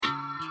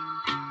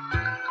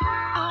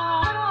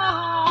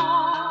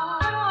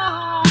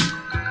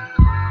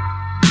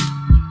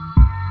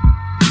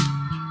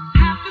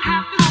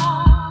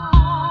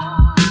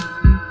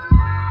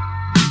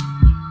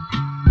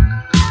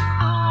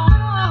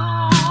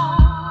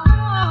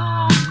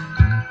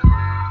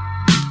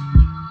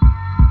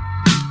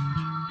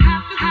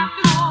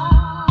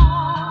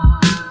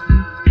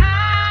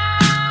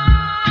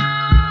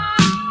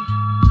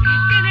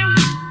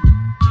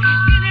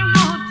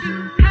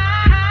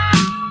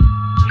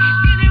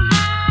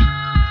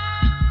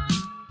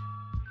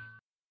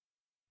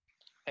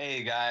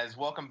Hey guys,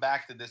 welcome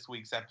back to this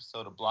week's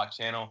episode of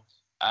BlockChannel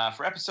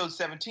for episode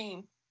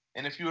 17.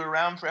 And if you were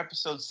around for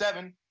episode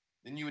 7,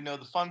 then you would know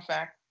the fun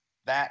fact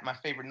that my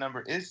favorite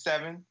number is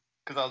 7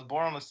 because I was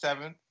born on the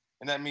 7th.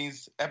 And that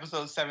means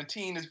episode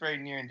 17 is very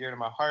near and dear to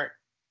my heart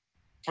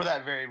for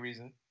that very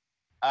reason.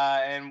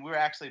 And we're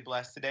actually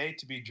blessed today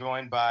to be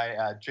joined by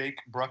Jake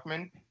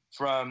Bruckman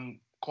from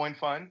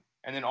CoinFund.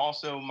 And then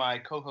also my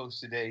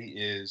co-host today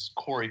is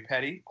Corey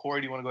Petty.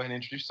 Corey, do you want to go ahead and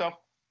introduce yourself?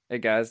 Hey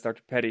guys,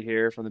 Dr. Petty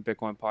here from the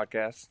Bitcoin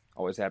Podcast.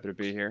 Always happy to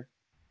be here.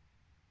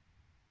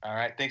 All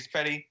right, thanks,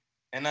 Petty.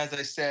 And as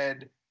I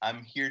said,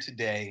 I'm here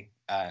today,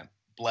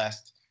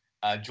 blessed,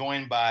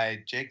 joined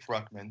by Jake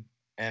Bruckman.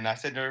 And I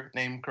said your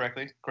name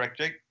correctly, correct,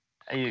 Jake?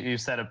 You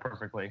said it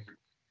perfectly.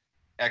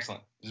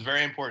 Excellent. It's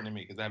very important to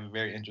me because I have a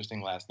very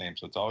interesting last name,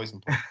 so it's always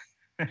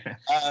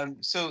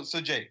important. So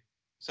Jake,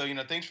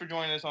 thanks for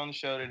joining us on the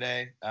show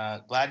today.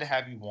 Glad to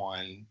have you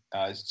on.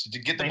 To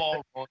get the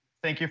ball rolling.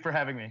 Thank you for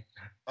having me.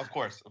 Of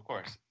course.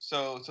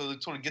 So to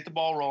sort of get the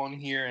ball rolling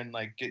here and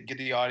get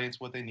the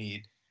audience what they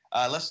need.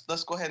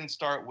 Let's go ahead and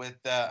start with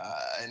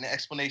an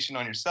explanation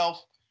on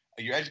yourself,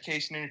 your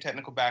education, and your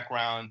technical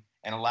background,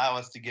 and allow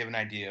us to give an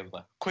idea of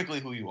quickly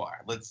who you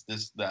are. Let's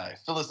just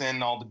fill us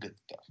in all the good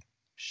stuff.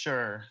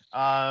 Sure.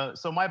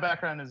 So my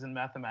background is in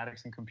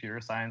mathematics and computer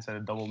science. I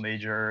had a double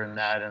major in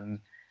that and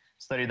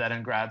studied that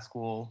in grad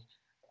school.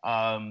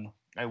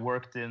 I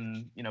worked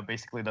in,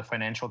 basically the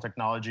financial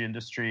technology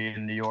industry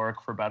in New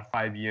York for about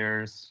 5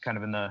 years, kind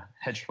of in the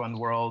hedge fund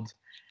world.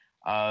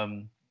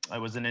 I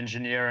was an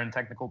engineer and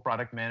technical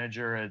product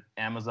manager at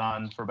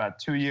Amazon for about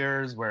 2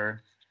 years,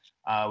 where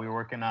we were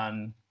working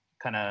on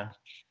kind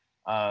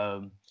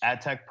of ad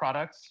tech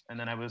products. And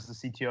then I was the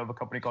CTO of a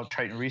company called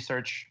Triton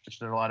Research, which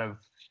did a lot of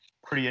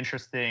pretty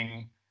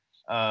interesting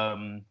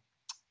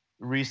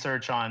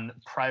research on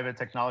private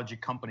technology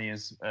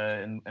companies,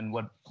 and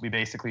what we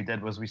basically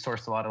did was we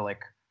sourced a lot of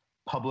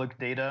public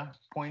data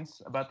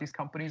points about these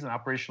companies and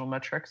operational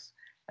metrics,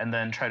 and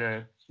then try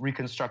to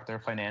reconstruct their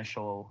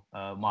financial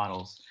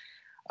models.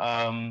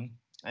 And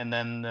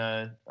then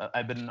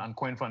I've been on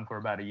CoinFund for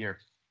about a year.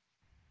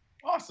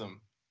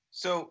 Awesome.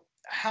 So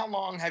how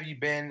long have you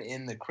been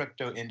in the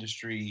crypto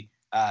industry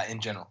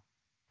in general?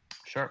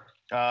 Sure.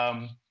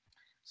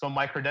 So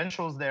my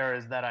credentials there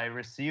is that I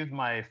received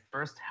my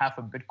first half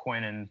of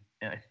Bitcoin in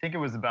I think it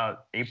was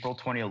about April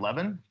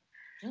 2011.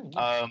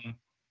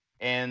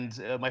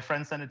 And my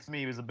friend sent it to me.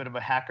 He was a bit of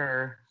a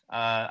hacker.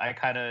 I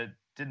kind of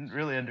didn't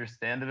really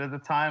understand it at the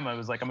time. I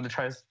was like, I'm going to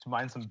try to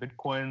mine some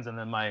Bitcoins. And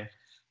then my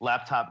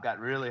laptop got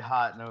really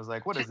hot. And I was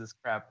like, what is this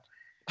crap?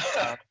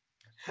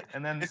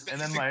 And then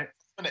when the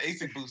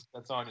ASIC boost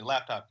that's on your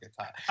laptop gets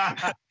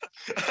hot.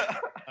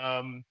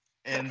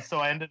 And so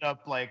I ended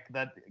up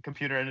that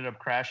computer ended up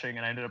crashing,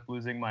 and I ended up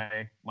losing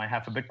my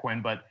half a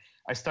Bitcoin. But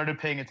I started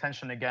paying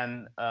attention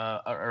again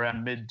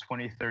around mid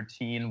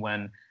 2013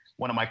 when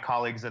one of my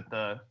colleagues at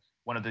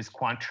one of these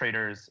quant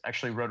traders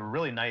actually wrote a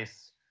really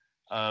nice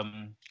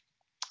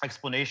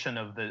explanation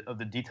of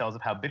the details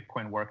of how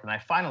Bitcoin worked. And I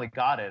finally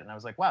got it, and I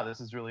was like, wow,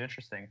 this is really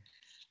interesting.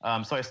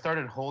 So I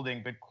started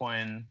holding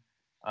Bitcoin,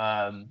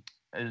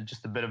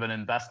 just a bit of an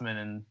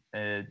investment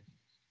in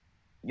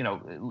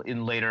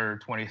later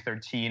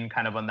 2013,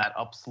 kind of on that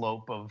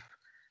upslope of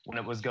when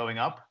it was going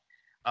up.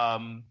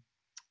 And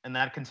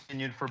that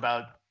continued for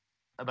about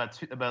a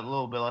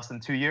little bit less than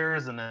 2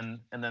 years. And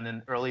then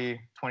in early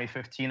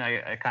 2015,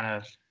 I kind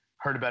of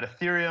heard about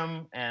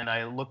Ethereum, and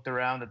I looked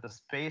around at the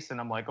space, and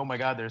I'm like, oh my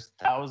God, there's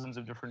thousands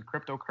of different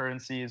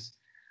cryptocurrencies,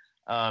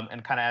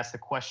 and kind of asked the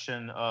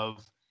question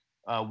of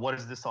what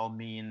does this all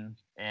mean,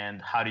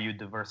 and how do you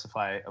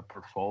diversify a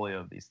portfolio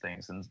of these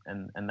things?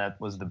 And that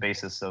was the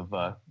basis of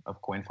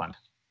CoinFund.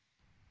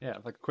 Yeah,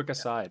 like a quick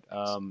aside,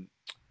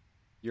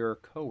 your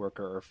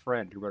coworker or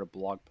friend who wrote a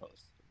blog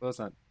post, it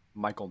wasn't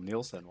Michael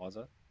Nielsen, was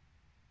it?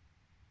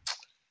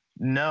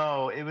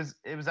 No, it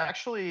was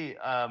actually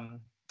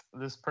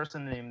this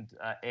person named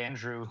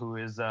Andrew, who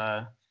is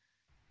a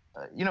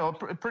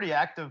pretty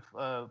active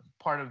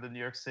part of the New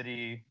York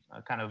City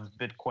kind of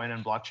Bitcoin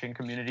and blockchain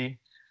community.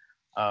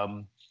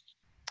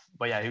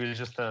 But yeah, he was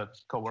just a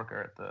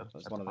coworker at the. It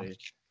was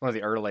one of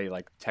the early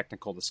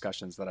technical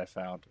discussions that I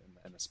found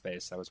in the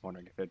space. I was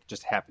wondering if it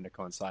just happened to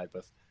coincide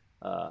with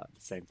the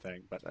same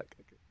thing. But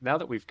now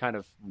that we've kind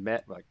of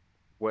met,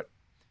 what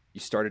you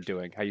started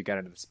doing, how you got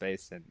into the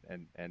space, and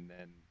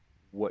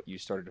what you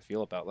started to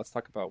feel about, let's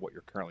talk about what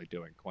you're currently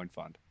doing,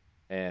 CoinFund.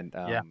 And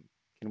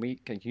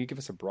can you give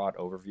us a broad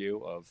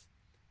overview of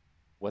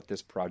what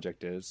this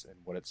project is and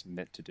what it's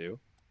meant to do?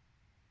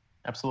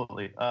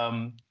 Absolutely.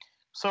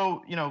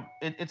 So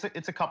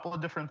it's a couple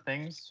of different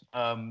things,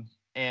 and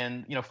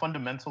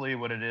fundamentally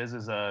what it is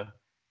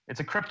it's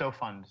a crypto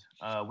fund.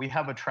 We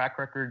have a track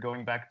record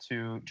going back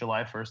to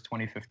July 1st,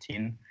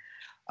 2015.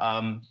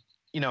 And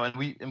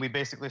we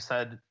basically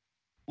said,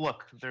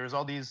 look, there's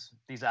all these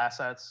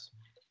assets.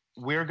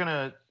 We're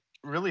gonna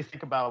really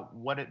think about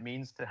what it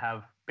means to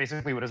have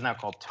basically what is now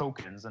called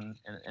tokens,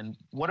 and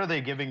what are they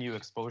giving you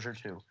exposure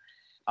to.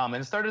 And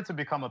it started to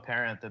become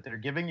apparent that they're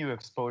giving you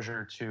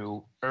exposure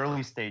to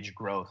early stage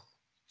growth.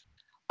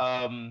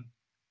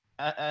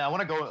 I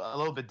want to go a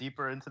little bit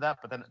deeper into that,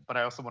 but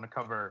I also want to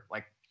cover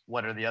like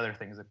what are the other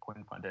things that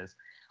CoinFund is.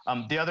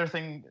 The other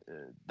thing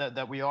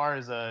that we are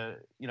is a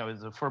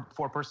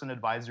four-person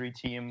advisory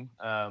team.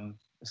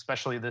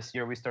 Especially this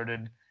year, we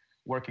started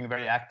working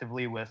very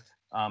actively with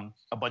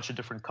a bunch of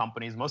different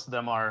companies. Most of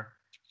them are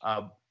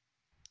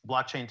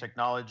blockchain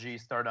technology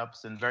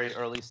startups in very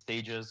early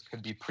stages,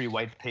 could be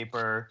pre-white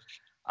paper,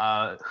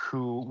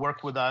 who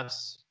work with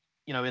us,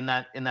 in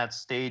that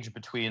stage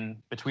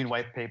between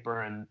white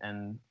paper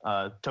and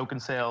token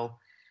sale.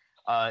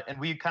 And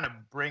we kind of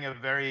bring a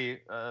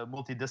very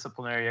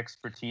multidisciplinary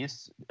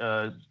expertise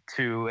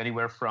to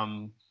anywhere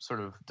from sort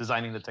of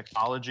designing the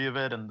technology of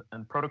it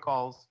and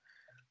protocols,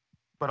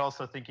 but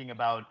also thinking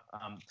about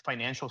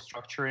financial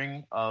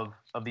structuring of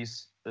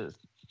these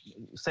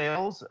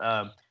sales,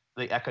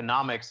 the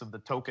economics of the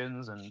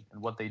tokens and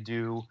what they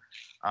do,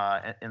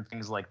 and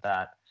things like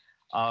that.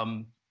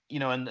 And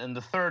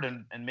the third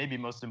and maybe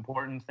most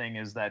important thing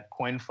is that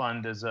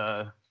CoinFund is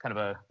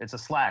it's a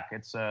Slack.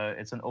 It's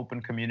an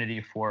open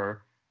community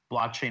for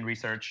blockchain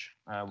research.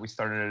 We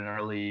started in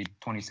early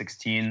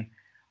 2016.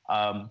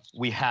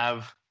 We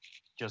have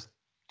just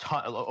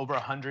over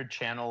 100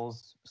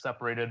 channels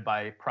separated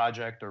by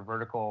project or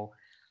vertical,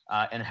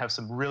 and have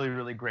some really,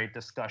 really great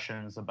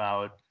discussions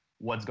about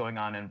what's going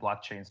on in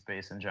blockchain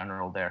space in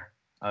general there.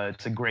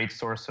 It's a great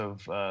source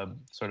of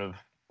sort of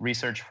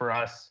research for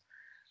us.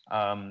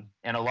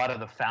 And a lot of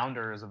the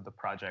founders of the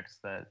projects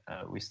that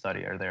we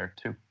study are there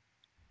too.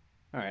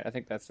 All right, I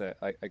think that's a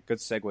good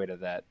segue to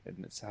that,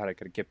 and it's how to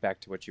kind of get back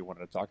to what you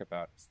wanted to talk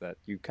about. Is that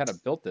you kind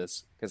of built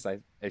this because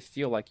I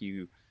feel like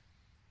you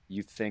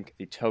think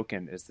the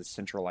token is the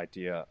central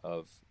idea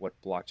of what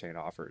blockchain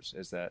offers.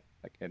 Is that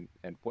like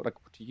and what, like,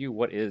 to you,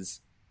 what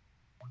is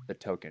the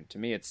token? To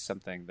me, it's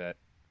something that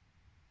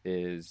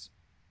is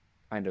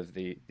kind of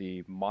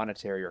the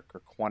monetary or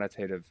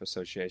quantitative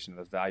association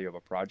of the value of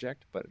a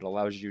project, but it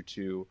allows you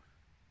to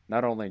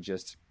not only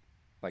just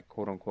like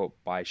quote unquote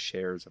buy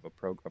shares of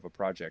a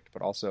project,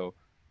 but also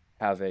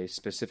have a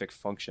specific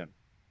function.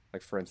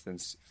 Like for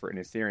instance, for an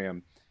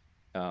Ethereum,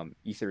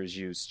 Ether is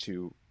used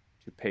to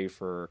pay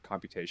for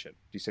computation,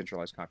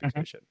 decentralized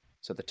computation. Mm-hmm.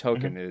 So the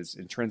token mm-hmm. is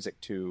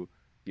intrinsic to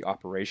the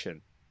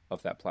operation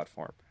of that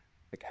platform.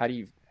 Like how do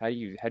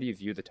you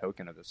view the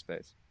token of this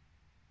space?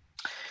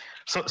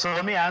 So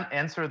let me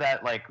answer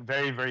that like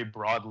very, very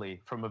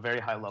broadly from a very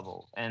high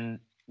level. And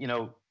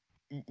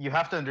you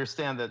have to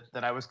understand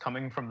that I was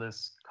coming from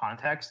this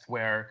context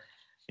where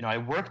I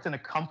worked in a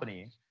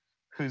company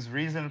whose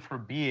reason for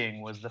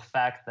being was the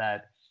fact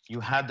that you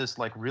had this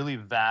like really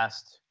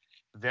vast,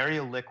 very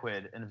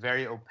liquid and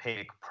very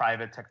opaque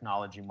private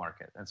technology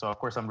market. And so of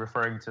course I'm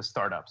referring to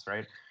startups,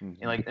 right?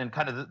 Mm-hmm. And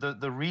kind of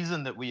the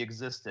reason that we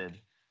existed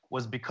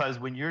was because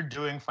when you're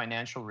doing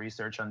financial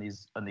research on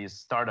these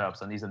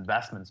startups, on these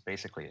investments,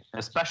 basically,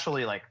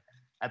 especially like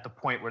at the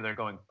point where they're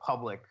going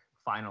public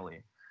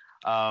finally,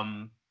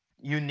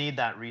 you need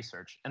that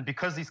research. And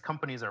because these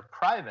companies are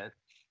private,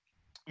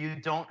 you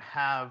don't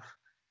have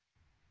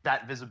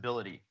that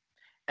visibility.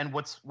 And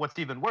what's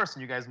even worse,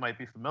 and you guys might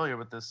be familiar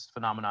with this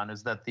phenomenon,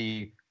 is that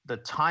the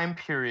time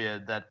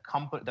period that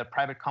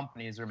private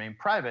companies remain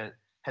private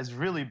has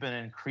really been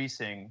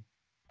increasing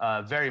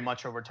very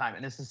much over time.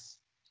 And this is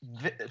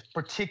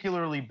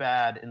particularly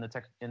bad in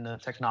the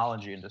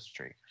technology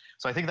industry.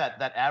 So I think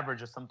that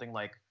average is something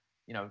like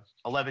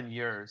 11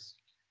 years.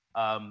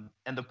 And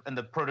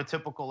the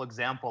prototypical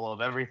example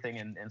of everything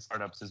in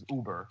startups is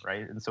Uber,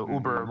 right? And so mm-hmm.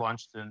 Uber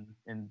launched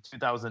in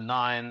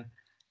 2009,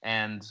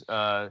 and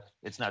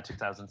it's now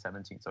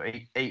 2017. So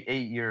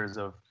eight years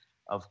of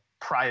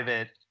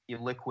private,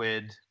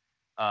 illiquid,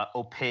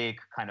 opaque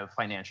kind of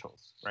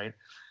financials, right?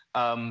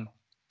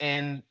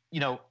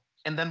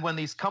 And then when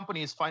these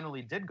companies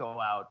finally did go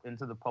out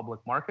into the public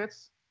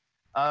markets,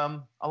 a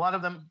lot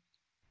of them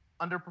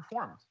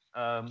underperformed.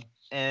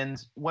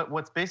 And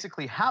what's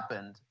basically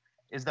happened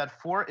is that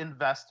for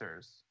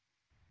investors,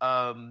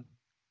 you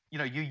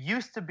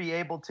used to be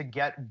able to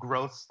get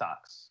growth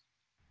stocks.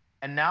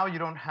 And now you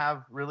don't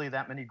have really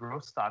that many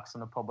growth stocks in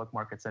the public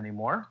markets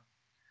anymore.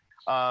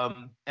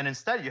 And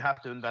instead, you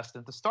have to invest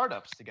into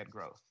startups to get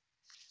growth.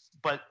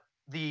 But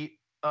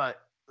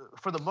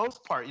for the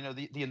most part,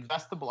 the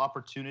investable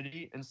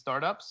opportunity in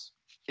startups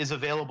is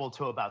available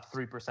to about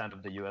 3%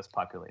 of the U.S.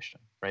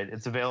 population, right?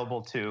 It's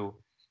available to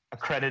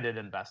accredited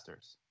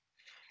investors.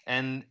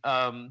 And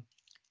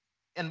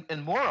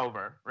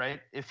moreover, right,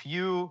 if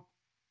you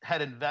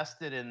had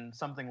invested in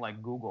something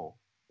like Google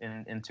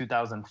in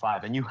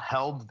 2005 and you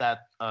held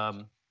that,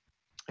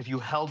 if you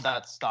held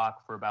that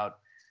stock for about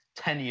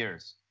 10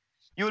 years,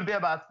 you would be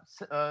about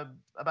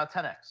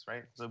 10x,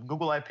 right? So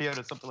Google IPO'd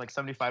at something like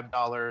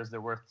 $75. They're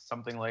worth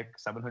something like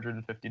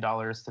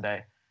 $750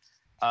 today.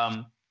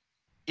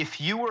 If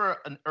you were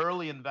an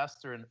early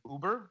investor in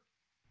Uber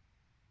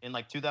in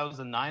like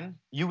 2009,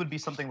 you would be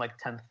something like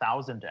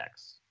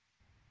 10,000x.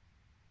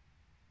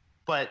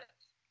 But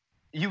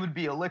you would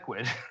be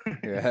illiquid.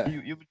 Yeah.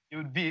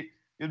 you'd be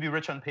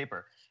rich on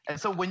paper. And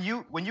so when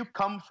you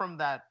come from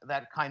that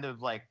kind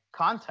of like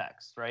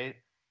context, right?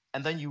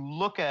 and then you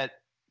look at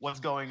what's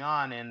going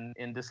on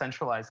in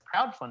decentralized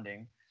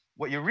crowdfunding,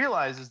 what you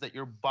realize is that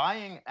you're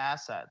buying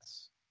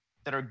assets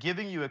that are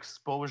giving you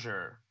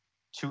exposure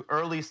to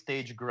early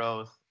stage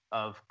growth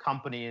of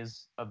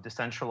companies, of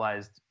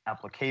decentralized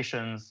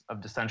applications,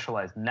 of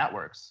decentralized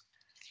networks.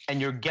 And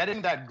you're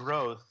getting that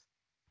growth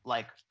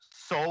like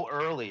so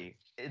early.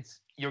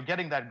 You're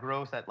getting that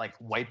growth at like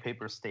white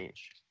paper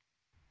stage.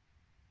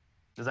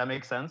 Does that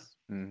make sense?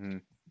 Mm-hmm.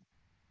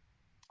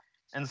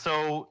 And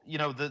so,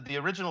 the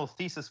original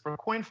thesis for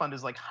CoinFund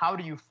is like, how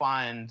do you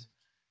find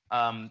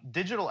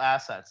digital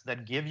assets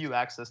that give you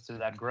access to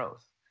that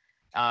growth?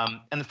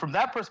 And from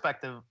that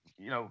perspective,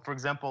 for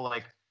example,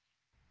 like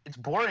it's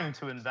boring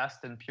to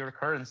invest in pure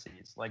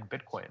currencies like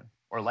Bitcoin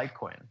or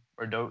Litecoin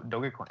or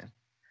Dogecoin.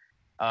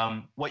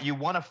 What you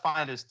want to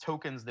find is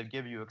tokens that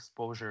give you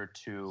exposure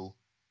to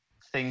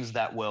things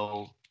that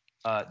will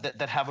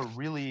that have a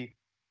really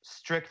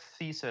strict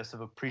thesis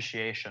of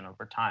appreciation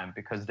over time,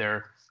 because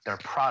they're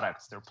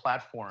products, they're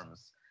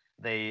platforms.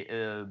 They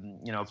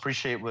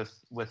appreciate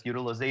with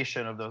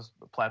utilization of those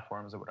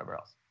platforms or whatever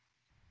else.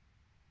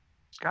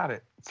 Got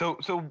it. So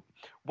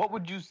what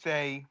would you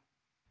say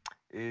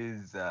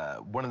is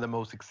one of the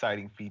most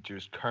exciting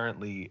features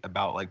currently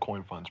about like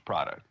CoinFund's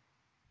product?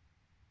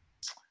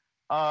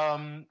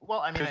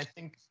 Well, I mean, I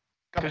think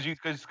because you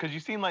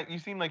seem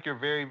like you're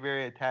very,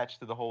 very attached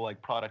to the whole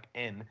like product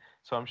end.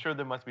 So I'm sure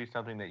there must be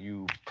something that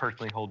you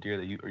personally hold dear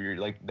that you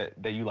like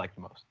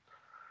the most.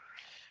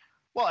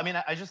 Well, I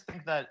mean, I just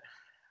think that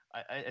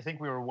I think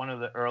we were one of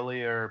the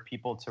earlier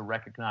people to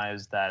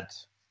recognize that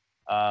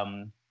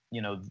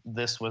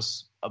this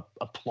was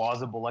a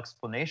plausible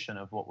explanation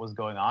of what was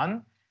going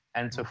on,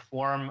 and to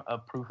form a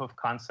proof of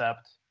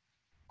concept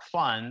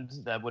fund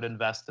that would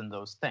invest in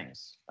those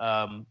things.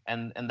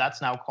 And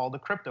that's now called a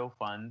crypto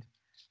fund.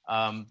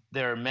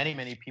 There are many,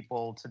 many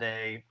people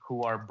today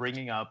who are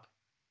bringing up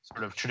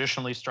sort of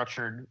traditionally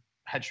structured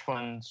hedge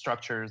fund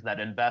structures that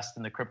invest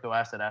in the crypto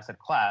asset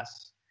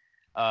class.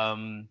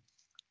 And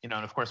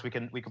of course we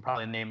could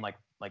probably name like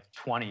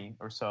 20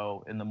 or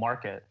so in the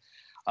market.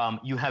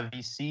 You have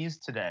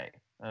VCs today,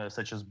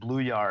 such as Blue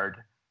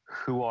Yard,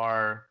 who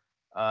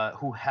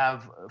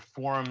have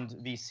formed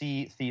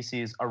VC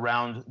theses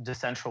around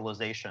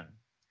decentralization.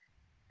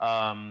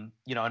 And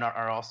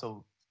are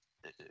also,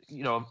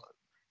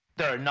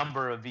 there are a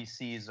number of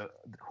VCs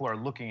who are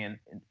looking in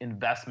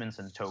investments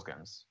in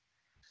tokens.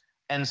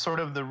 And sort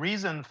of the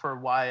reason for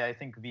why I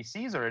think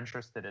VCs are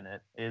interested in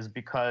it is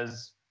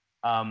because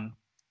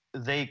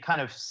they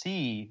kind of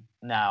see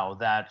now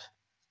that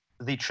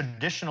the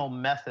traditional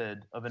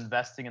method of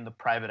investing in the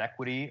private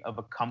equity of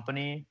a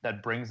company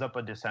that brings up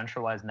a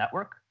decentralized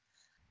network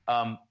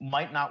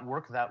might not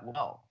work that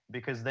well,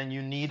 because then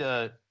you need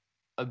a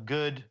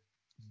good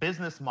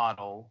business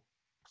model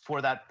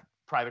for that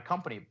private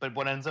company. But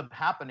what ends up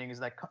happening is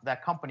that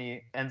that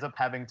company ends up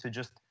having to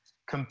just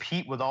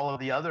compete with all of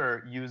the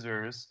other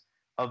users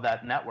of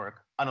that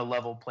network on a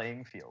level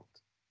playing field.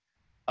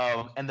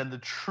 And then the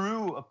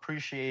true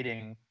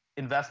appreciating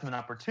investment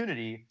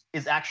opportunity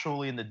is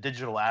actually in the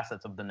digital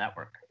assets of the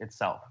network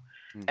itself.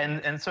 Mm-hmm.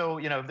 And so,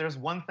 if there's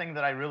one thing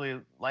that I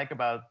really like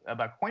about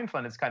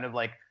CoinFund, it's kind of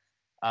like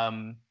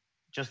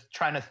just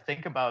trying to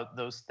think about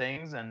those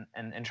things and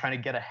trying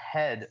to get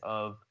ahead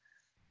of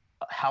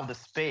how the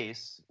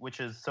space, which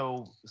is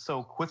so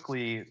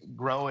quickly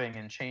growing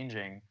and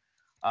changing,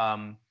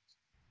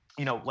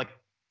 like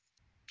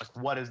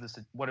what is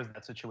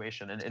that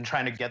situation, and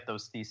trying to get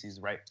those theses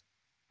right.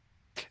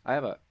 I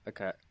have a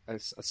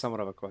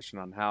somewhat of a question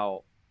on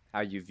how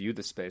you view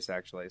the space,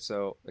 actually.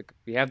 So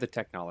we have the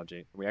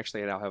technology. We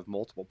actually now have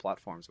multiple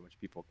platforms in which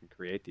people can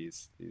create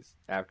these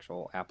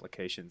actual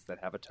applications that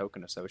have a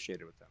token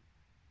associated with them.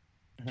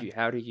 Mm-hmm.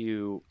 How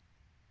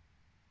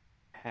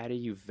do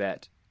you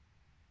vet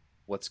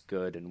what's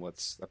good and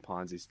what's a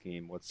Ponzi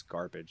scheme, what's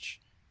garbage,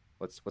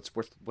 what's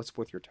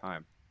worth your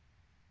time?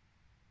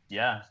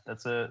 Yeah,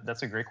 that's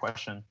a great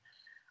question.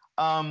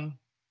 I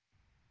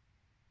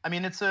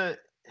mean,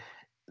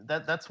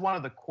 that's one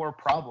of the core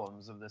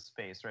problems of this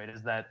space, right?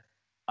 Is that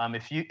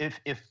if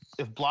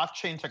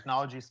blockchain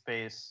technology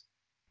space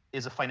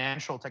is a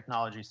financial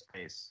technology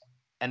space,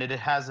 and it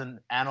has an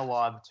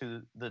analog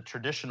to the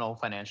traditional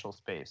financial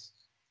space,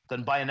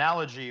 then by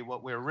analogy,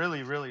 what we're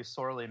really, really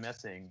sorely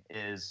missing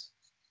is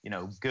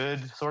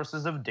good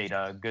sources of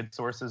data, good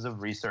sources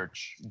of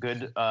research,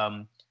 good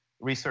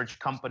research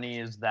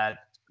companies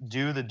that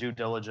do the due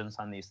diligence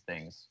on these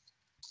things.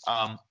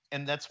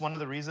 And that's one of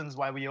the reasons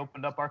why we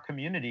opened up our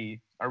community,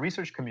 our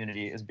research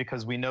community, is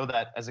because we know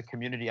that as a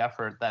community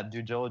effort, that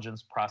due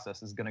diligence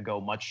process is going to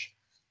go much,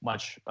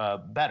 much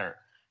better.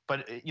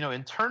 But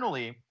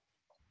internally,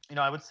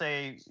 I would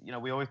say,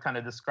 we always kind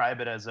of describe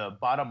it as a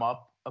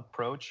bottom-up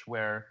approach,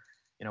 where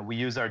we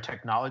use our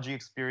technology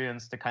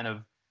experience to kind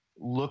of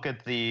look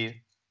at the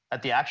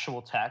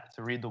actual tech,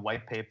 to read the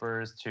white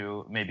papers,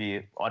 to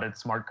maybe audit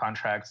smart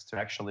contracts, to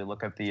actually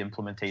look at the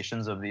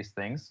implementations of these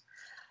things,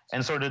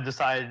 and sort of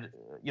decide,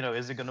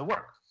 is it going to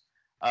work?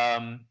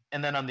 And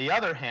then on the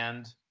other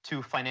hand,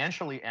 to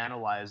financially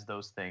analyze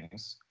those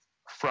things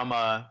from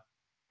a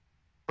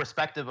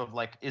perspective of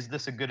like, is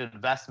this a good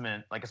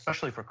investment? Like,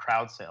 especially for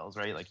crowd sales,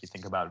 right? Like you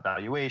think about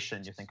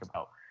valuation, you think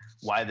about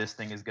why this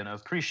thing is going to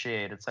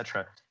appreciate,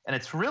 etc. And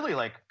it's really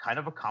like kind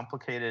of a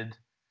complicated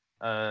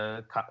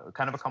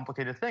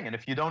thing. And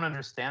if you don't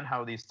understand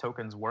how these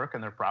tokens work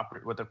and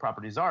what their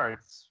properties are,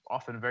 it's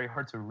often very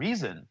hard to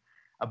reason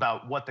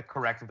about what the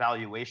correct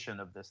valuation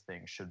of this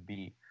thing should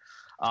be.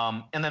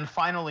 And then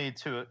finally,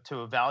 to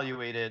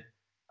evaluate it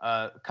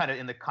kind of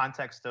in the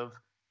context of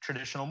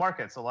traditional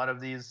markets. A lot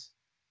of these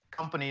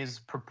companies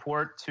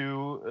purport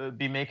to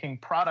be making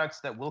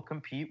products that will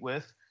compete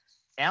with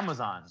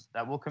Amazon,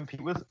 that will compete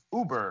with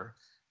Uber.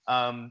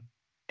 And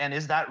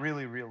is that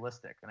really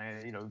realistic?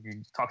 And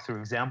you talk through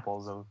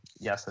examples of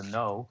yes and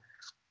no.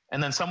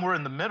 And then somewhere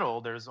in the middle,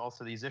 there's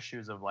also these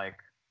issues of like,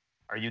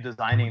 are you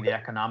designing the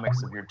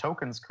economics of your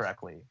tokens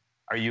correctly?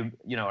 Are you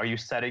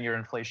setting your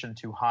inflation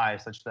too high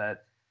such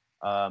that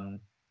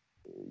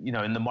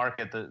in the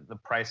market the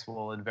price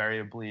will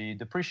invariably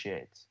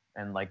depreciate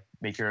and like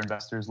make your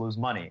investors lose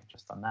money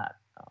just on that?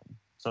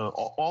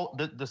 So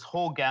this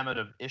whole gamut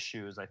of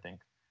issues, I think,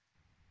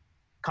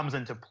 comes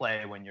into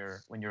play when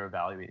you're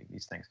evaluating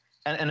these things.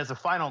 And as a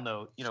final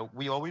note,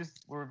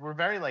 we're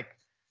very like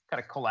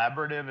kind of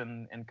collaborative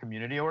and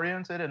community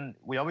oriented, and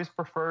we always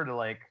prefer to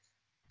like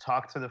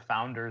talk to the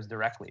founders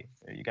directly.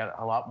 You got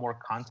a lot more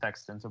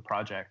context into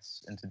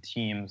projects, into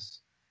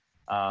teams,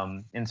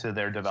 into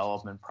their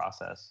development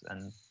process,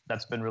 and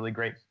that's been really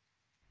great.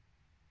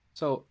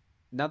 So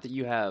now that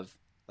you have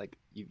like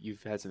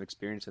you've had some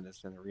experience in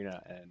this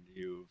arena and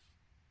you've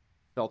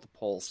felt the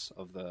pulse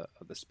of the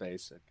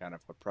space and kind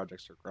of what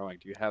projects are growing,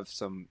 do you have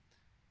some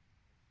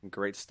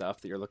great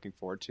stuff that you're looking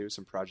forward to?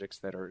 Some projects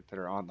that are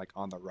on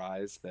the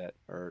rise that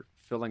are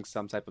filling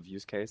some type of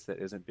use case that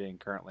isn't being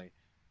currently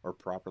or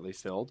properly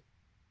filled?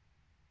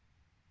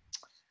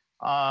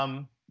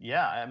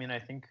 Yeah, I mean, I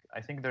think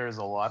there's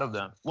a lot of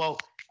them. Well,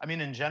 I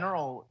mean, in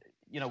general,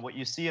 what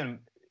you see in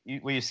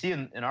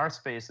our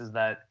space is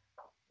that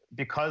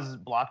because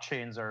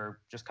blockchains are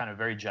just kind of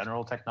very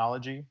general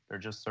technology, they're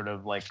just sort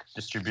of like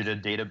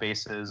distributed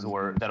databases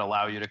or that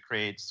allow you to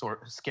create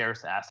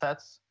scarce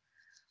assets.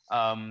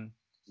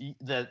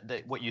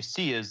 That what you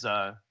see is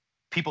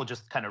people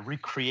just kind of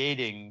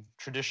recreating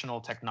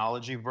traditional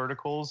technology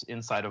verticals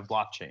inside of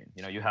blockchain.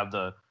 You have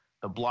the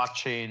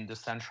blockchain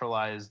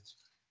decentralized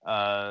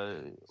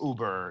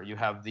Uber, you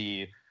have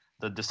the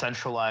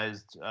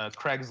decentralized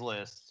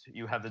Craigslist,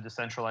 you have the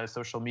decentralized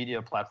social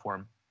media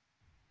platform,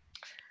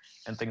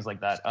 and things like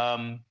that.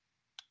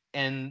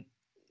 And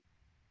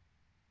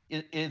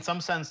in some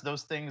sense,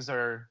 those things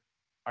are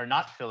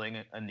not filling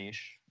a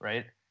niche,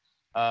 right?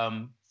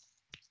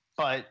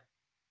 But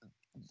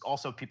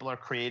also, people are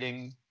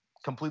creating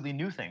completely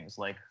new things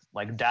like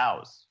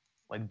DAOs,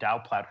 like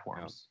DAO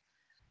platforms.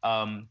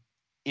 Yeah.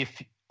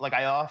 If like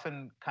I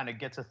often kind of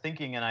get to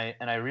thinking, and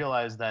I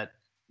realize that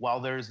while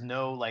there's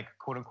no like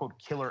quote unquote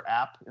killer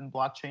app in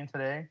blockchain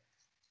today,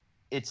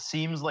 it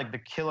seems like the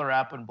killer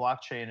app in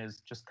blockchain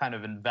is just kind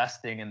of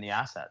investing in the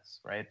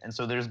assets, right? And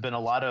so there's been a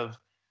lot of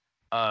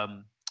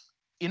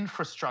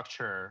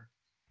infrastructure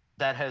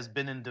that has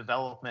been in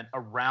development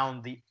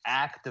around the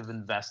act of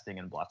investing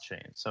in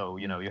blockchain. So,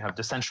 you have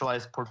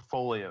decentralized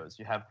portfolios,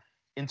 you have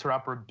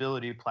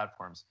interoperability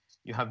platforms,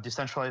 you have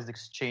decentralized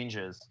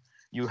exchanges,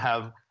 you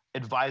have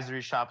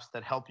advisory shops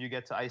that help you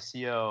get to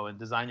ICO and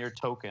design your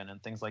token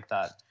and things like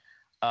that.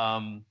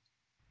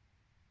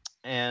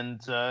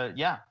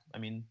 Yeah, I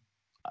mean,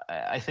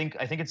 I think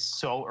it's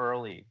so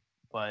early,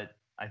 but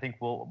I think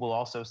we'll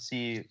also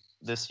see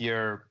this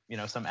year,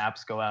 some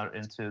apps go out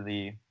into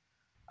the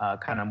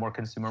kind of more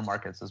consumer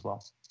markets as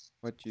well.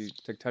 What you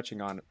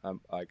touching on,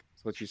 like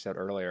what you said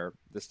earlier,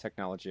 this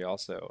technology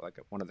also, like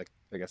one of the,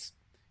 I guess,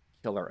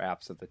 killer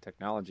apps of the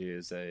technology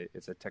is a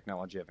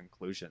technology of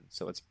inclusion.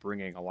 So it's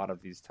bringing a lot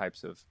of these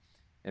types of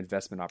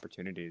investment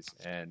opportunities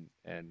and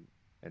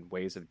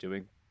ways of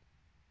doing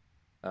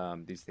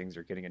these things,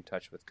 are getting in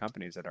touch with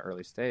companies at an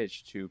early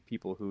stage to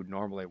people who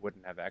normally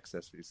wouldn't have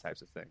access to these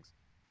types of things.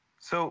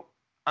 So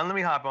let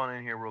me hop on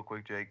in here real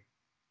quick, Jake,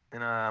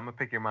 and I'm gonna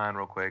pick your mind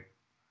real quick.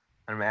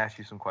 I'm gonna ask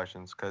you some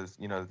questions because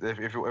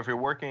if you're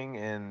working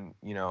in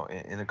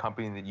in a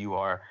company that you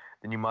are,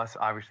 then you must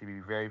obviously be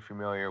very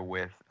familiar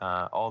with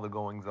all the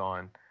goings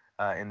on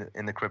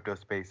in the crypto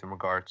space in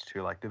regards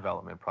to like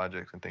development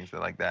projects and things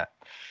like that.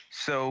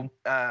 So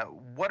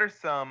what are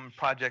some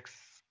projects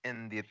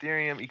in the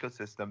Ethereum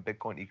ecosystem,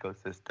 Bitcoin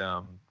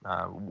ecosystem,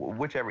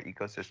 whichever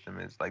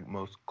ecosystem is like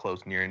most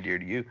close, near and dear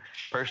to you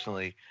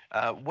personally,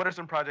 what are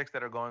some projects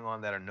that are going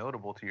on that are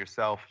notable to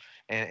yourself,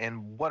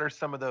 and what are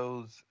some of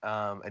those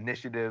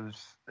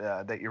initiatives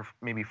that your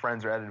maybe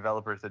friends or other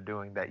developers are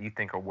doing that you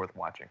think are worth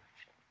watching?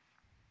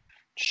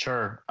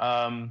 Sure.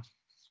 Well,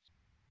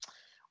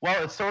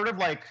 it's sort of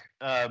like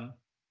the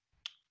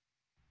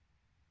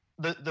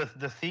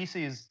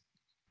theses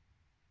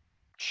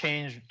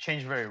change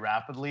very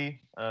rapidly,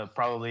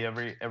 probably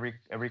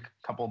every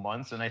couple of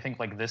months. And I think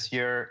like this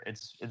year,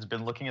 it's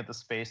been looking at the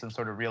space and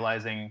sort of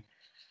realizing,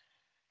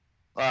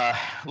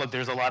 look,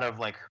 there's a lot of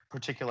like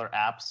particular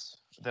apps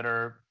that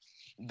are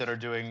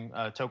doing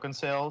token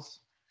sales,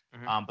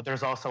 but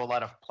there's also a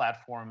lot of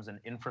platforms and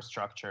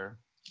infrastructure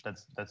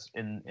that's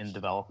in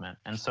development.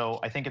 And so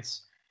I think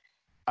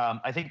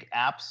I think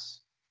apps,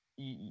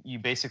 you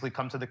basically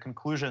come to the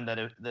conclusion that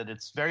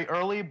it's very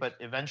early, but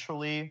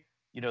eventually,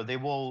 they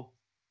will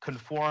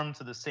conform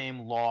to the same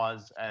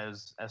laws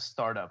as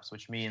startups,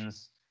 which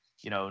means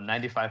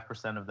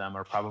 95% of them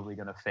are probably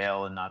going to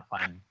fail and not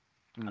find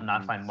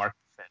market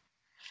fit.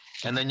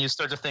 And then you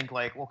start to think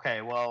like,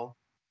 okay, well,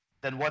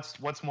 then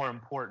what's more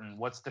important?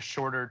 What's the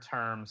shorter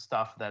term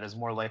stuff that is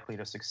more likely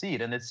to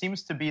succeed? And it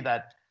seems to be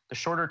that the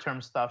shorter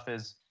term stuff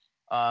is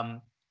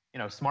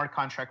smart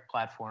contract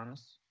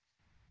platforms.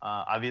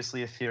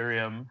 Obviously,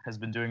 Ethereum has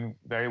been doing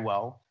very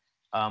well,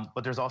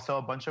 but there's also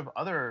a bunch of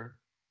other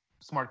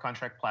smart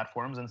contract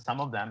platforms, and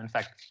some of them, in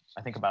fact,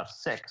 I think about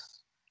 6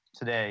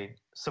 today,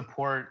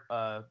 support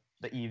the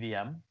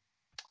EVM.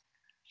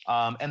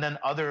 And then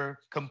other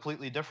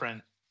completely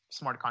different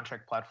smart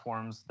contract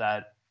platforms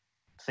that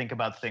think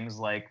about things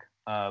like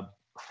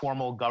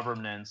formal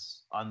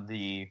governance on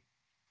the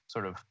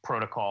sort of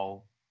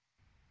protocol.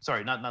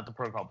 Sorry, not the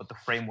protocol, but the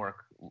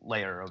framework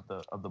layer of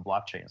the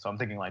blockchain. So I'm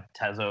thinking like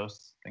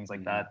Tezos, things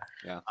like that.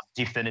 Yeah.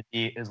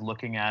 Dfinity is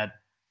looking at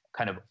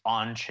kind of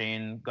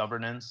on-chain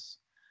governance.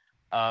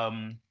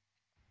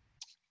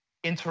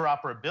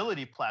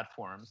 Interoperability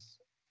platforms.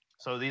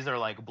 So these are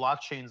like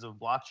blockchains of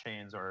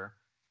blockchains or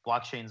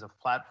blockchains of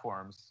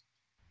platforms.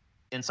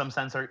 In some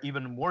sense, are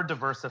even more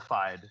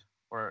diversified,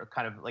 or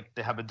kind of like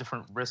they have a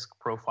different risk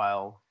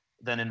profile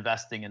than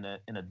investing in a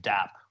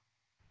dApp.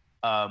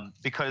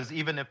 Because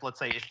even if, let's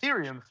say,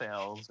 Ethereum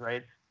fails,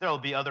 right, there'll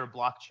be other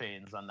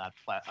blockchains on that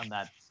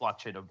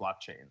blockchain of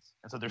blockchains,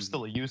 and so there's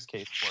still a use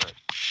case for it.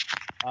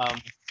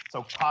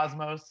 So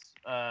Cosmos,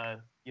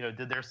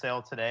 did their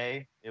sale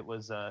today. It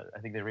was, I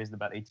think they raised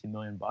about $18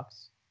 million.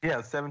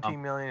 Yeah,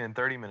 17 million in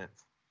 30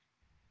 minutes.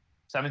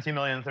 17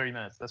 million in 30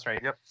 minutes. That's right.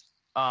 Yep.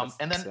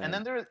 And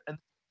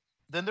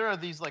then there are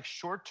these like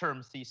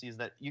short-term theses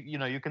that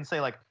you can say,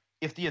 like,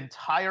 if the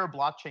entire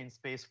blockchain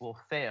space will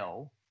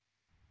fail,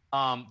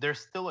 there's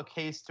still a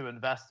case to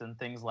invest in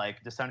things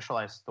like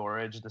decentralized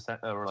storage,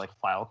 or like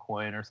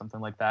Filecoin or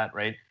something like that,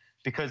 right?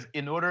 Because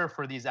in order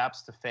for these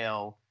apps to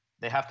fail,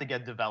 they have to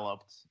get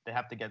developed, they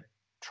have to get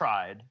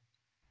tried,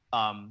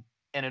 and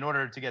in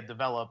order to get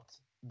developed,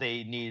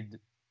 they need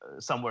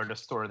somewhere to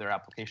store their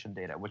application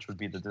data, which would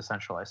be the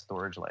decentralized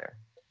storage layer,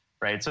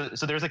 right? So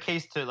there's a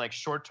case to like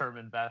short-term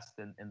invest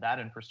in that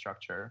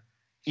infrastructure,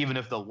 even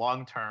if the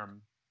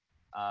long-term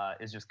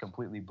is just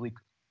completely bleak.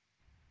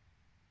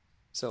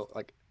 So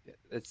like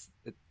it's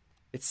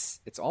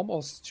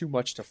almost too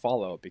much to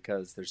follow,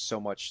 because there's so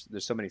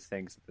many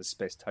things that this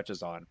space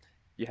touches on. Do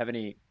you have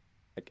any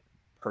like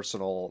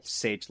personal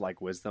sage-like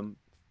wisdom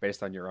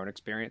based on your own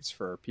experience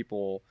for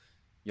people,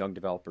 young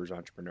developers,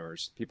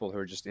 entrepreneurs, people who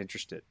are just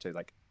interested, to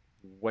like,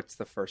 what's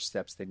the first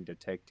steps they need to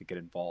take to get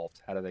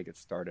involved? How do they get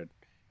started?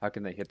 How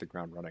can they hit the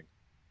ground running?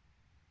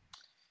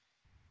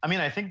 I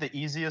mean, I think the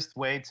easiest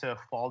way to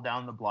fall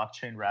down the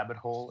blockchain rabbit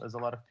hole, as a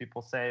lot of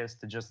people say, is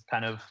to just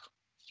kind of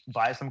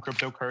buy some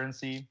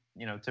cryptocurrency,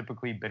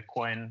 typically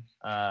Bitcoin.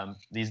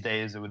 These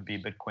days, it would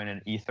be Bitcoin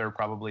and Ether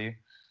probably,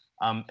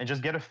 and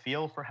just get a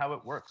feel for how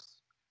it works.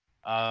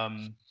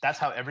 That's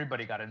how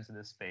everybody got into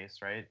this space,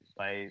 right?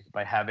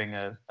 By having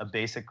a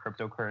basic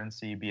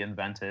cryptocurrency be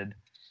invented,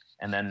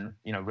 and then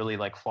really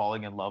like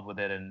falling in love with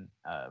it, and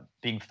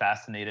being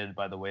fascinated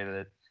by the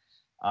way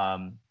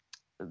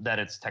that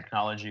its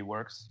technology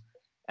works.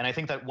 And I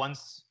think that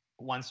once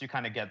you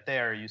kind of get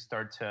there, you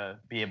start to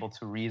be able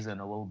to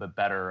reason a little bit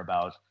better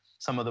about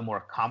some of the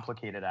more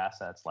complicated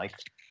assets, like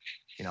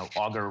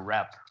Augur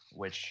Rep,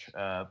 which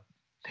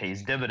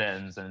pays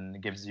dividends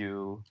and gives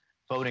you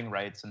voting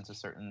rights into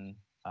certain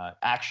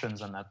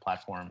actions on that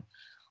platform.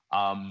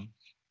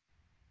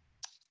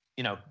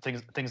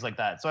 Things like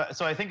that.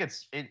 So I think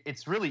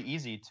it's really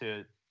easy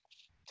to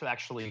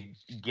actually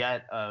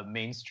get a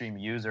mainstream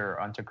user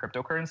onto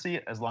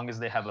cryptocurrency, as long as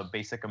they have a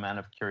basic amount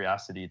of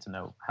curiosity to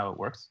know how it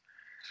works.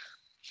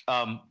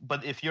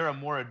 But if you're a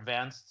more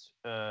advanced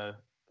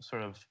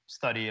sort of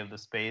study of the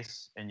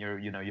space, and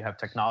you have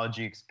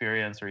technology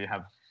experience, or you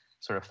have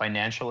sort of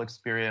financial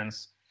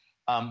experience,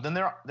 then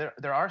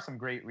there are some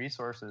great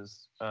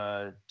resources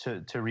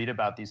to read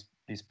about these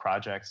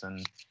projects,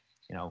 and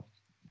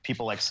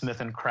people like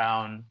Smith and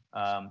Crown.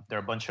 There are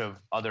a bunch of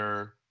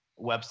other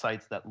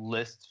websites that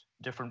list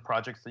different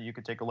projects that you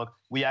could take a look.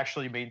 We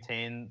actually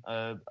maintain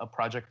a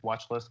project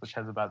watch list, which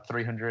has about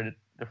 300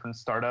 different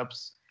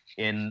startups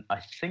in,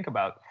 I think,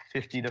 about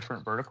 50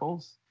 different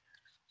verticals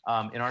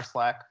in our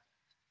Slack.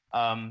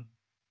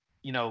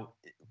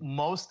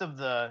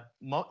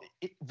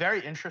 Very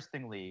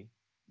interestingly,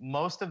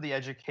 most of the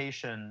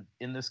education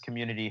in this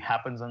community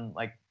happens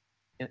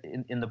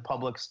in the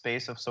public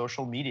space of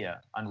social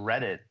media, on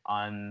Reddit,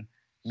 on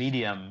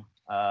Medium,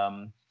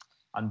 on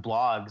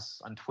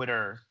blogs, on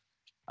Twitter,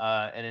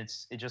 and it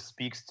just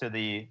speaks to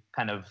the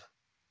kind of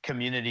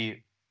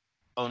community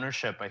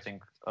ownership, I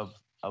think, of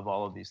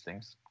all of these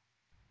things.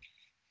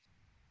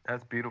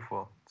 That's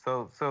beautiful.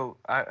 So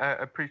I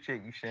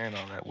appreciate you sharing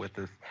all that with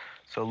us.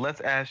 So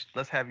let's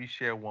have you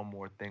share one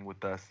more thing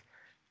with us,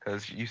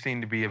 because you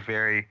seem to be a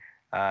very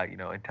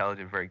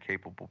intelligent, very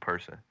capable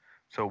person.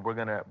 So we're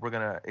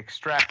gonna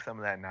extract some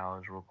of that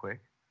knowledge real quick.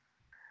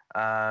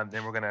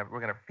 Then we're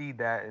gonna feed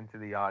that into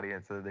the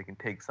audience so that they can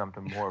take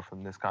something more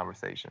from this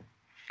conversation.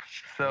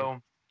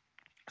 So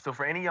so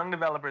for any young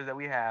developers that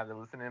we have that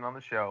listen in on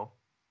the show,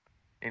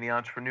 any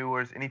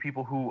entrepreneurs, any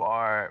people who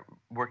are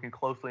working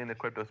closely in the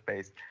crypto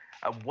space,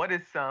 what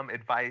is some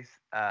advice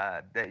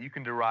that you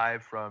can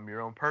derive from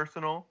your own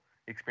personal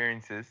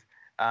experiences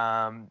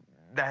um,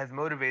 that has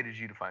motivated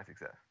you to find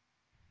success?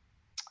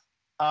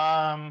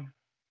 Um,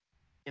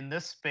 in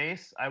this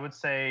space, I would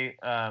say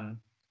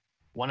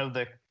one of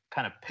the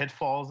kind of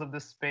pitfalls of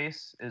this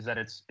space is that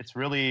it's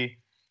really,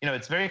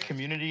 it's very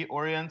community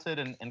oriented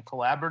and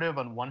collaborative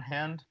on one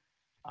hand,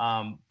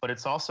 but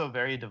it's also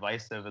very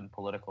divisive and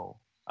political.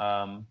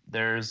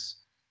 There's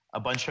a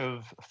bunch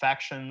of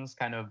factions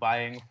kind of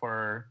vying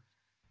for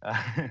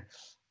uh,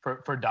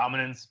 for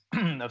dominance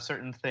of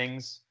certain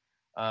things,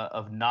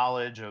 of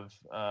knowledge, of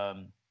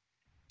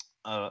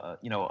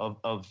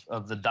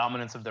the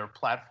dominance of their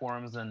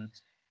platforms,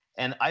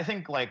 and I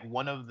think like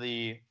one of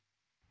the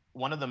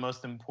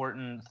most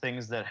important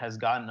things that has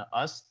gotten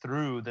us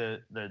through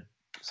the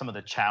some of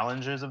the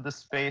challenges of this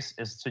space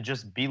is to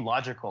just be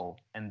logical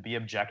and be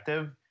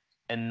objective,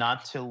 and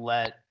not to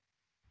let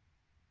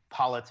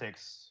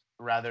politics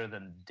rather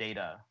than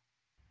data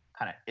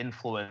kind of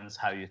influence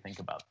how you think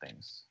about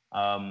things.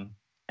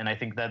 And I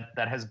think that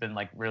has been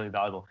like really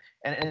valuable.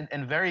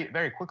 And very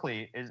very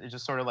quickly is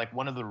just sort of like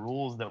one of the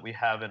rules that we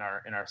have in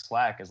our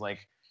Slack is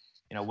like,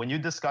 when you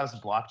discuss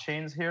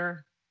blockchains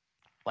here,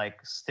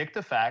 like stick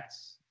to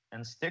facts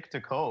and stick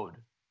to code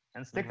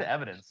and stick to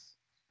evidence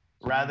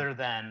rather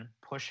than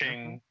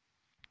pushing,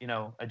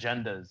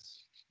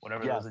 agendas,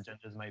 whatever Yes. those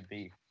agendas might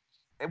be.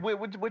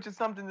 Which is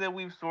something that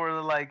we've sort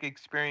of like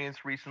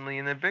experienced recently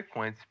in the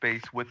Bitcoin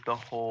space with the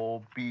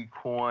whole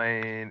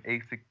Bitcoin,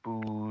 ASIC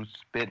boost,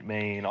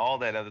 Bitmain, all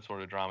that other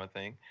sort of drama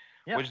thing.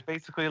 Yeah. Which is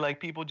basically like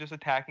people just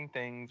attacking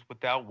things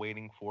without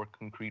waiting for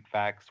concrete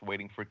facts,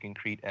 waiting for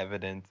concrete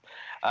evidence,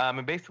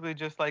 and basically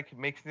just like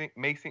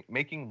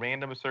making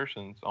random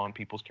assertions on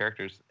people's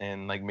characters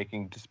and like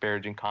making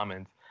disparaging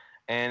comments.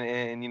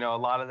 And a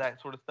lot of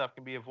that sort of stuff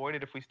can be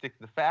avoided if we stick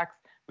to the facts,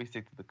 we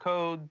stick to the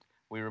code,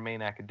 we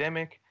remain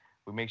academic,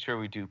 we make sure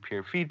we do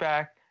peer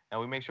feedback,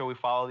 and we make sure we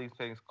follow these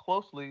things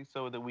closely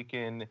so that we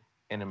can,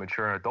 in a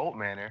mature adult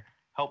manner,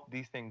 help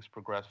these things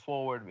progress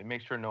forward and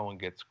make sure no one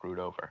gets screwed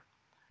over.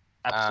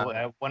 Absolutely.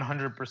 I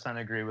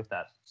 100% agree with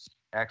that.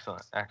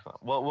 Excellent,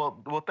 excellent.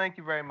 Well. Thank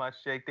you very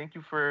much, Jake. Thank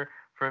you for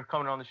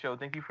coming on the show.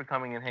 Thank you for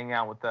coming and hanging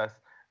out with us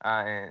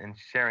and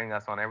sharing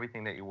us on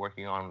everything that you're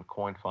working on with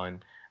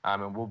CoinFund.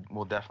 And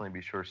we'll definitely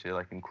be sure to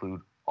like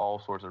include all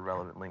sorts of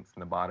relevant links in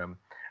the bottom.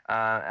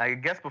 I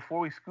guess before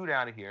we scoot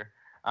out of here,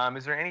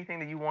 is there anything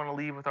that you want to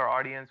leave with our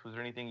audience? Was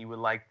there anything you would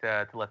like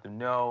to let them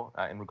know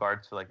in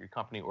regards to like your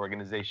company,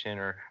 organization,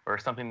 or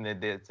something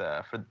that's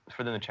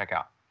for them to check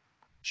out?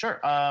 Sure.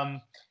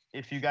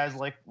 If you guys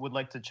would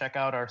like to check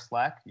out our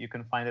Slack, you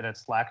can find it at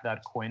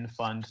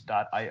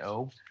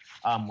slack.coinfund.io.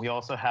 We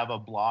also have a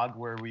blog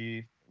where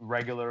we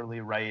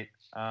regularly write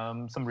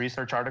some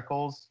research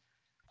articles.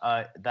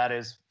 That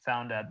is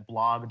found at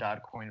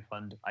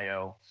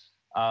blog.coinfund.io.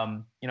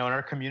 And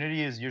our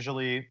community is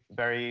usually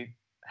very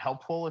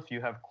helpful if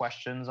you have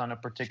questions on a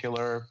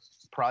particular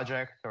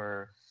project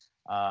or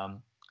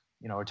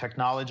or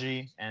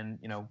technology, and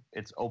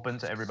it's open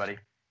to everybody.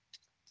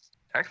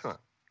 Excellent.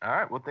 All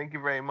right. Well, thank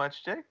you very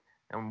much, Jake.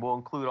 And we'll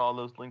include all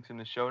those links in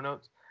the show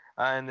notes.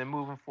 And then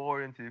moving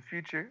forward into the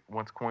future,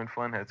 once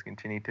CoinFund has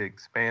continued to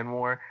expand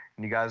more,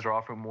 and you guys are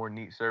offering more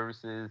neat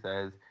services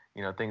as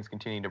things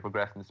continue to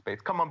progress in the space,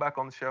 come on back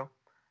on the show.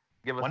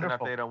 Give us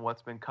Wonderful. an update on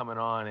what's been coming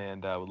on,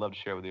 and we'd love to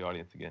share with the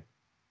audience again.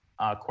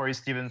 Corey,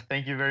 Steven,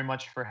 thank you very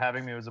much for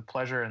having me. It was a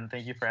pleasure, and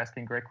thank you for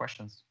asking great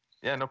questions.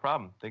 Yeah, no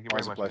problem. Thank you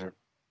very much. Always a pleasure.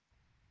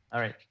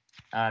 Man.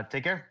 All right.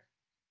 Take care.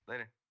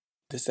 Later.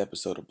 This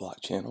episode of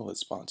BlockChannel is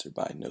sponsored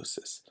by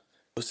Gnosis.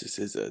 Gnosis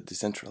is a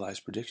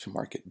decentralized prediction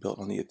market built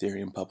on the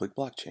Ethereum public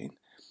blockchain.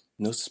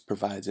 Gnosis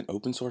provides an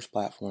open source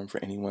platform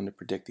for anyone to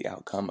predict the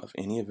outcome of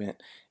any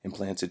event and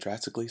plans to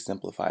drastically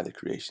simplify the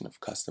creation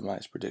of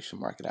customized prediction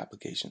market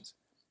applications.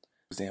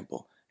 For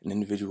example, an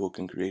individual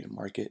can create a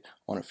market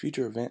on a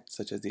future event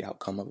such as the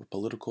outcome of a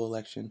political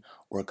election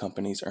or a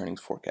company's earnings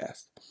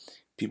forecast.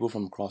 People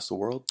from across the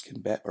world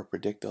can bet or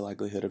predict the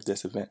likelihood of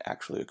this event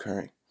actually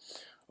occurring.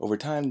 Over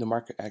time, the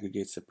market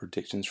aggregates the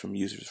predictions from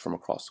users from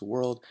across the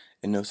world,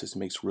 and Gnosis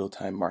makes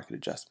real-time market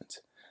adjustments.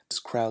 This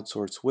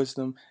crowdsourced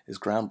wisdom is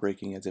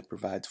groundbreaking as it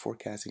provides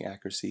forecasting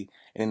accuracy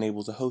and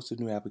enables a host of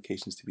new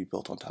applications to be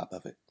built on top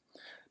of it.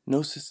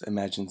 Gnosis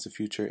imagines a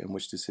future in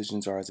which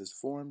decisions are as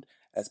informed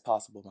as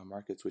possible by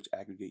markets which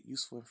aggregate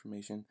useful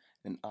information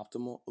in an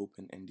optimal,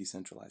 open, and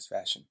decentralized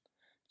fashion.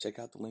 Check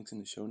out the links in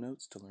the show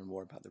notes to learn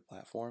more about their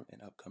platform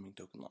and upcoming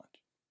token launch.